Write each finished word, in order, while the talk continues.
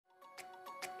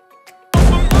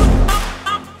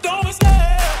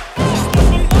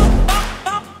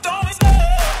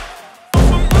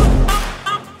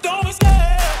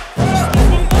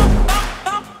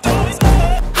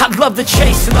love the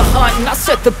chase and the hunt, and I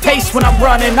set the pace when I'm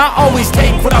running. I always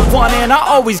take what I want and I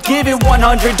always give it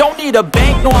 100. Don't need a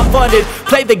bank, no I'm funded.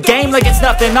 Play the game like it's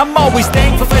nothing. I'm always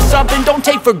thankful for something. Don't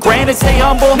take for granted, stay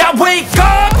humble. Now wake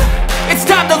up! It's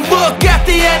time to look at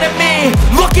the enemy.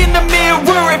 Look in the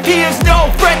mirror if he is no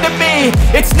friend to me.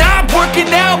 It's not working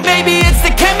out, maybe it's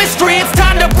the chemistry. It's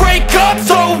time to break up,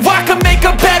 so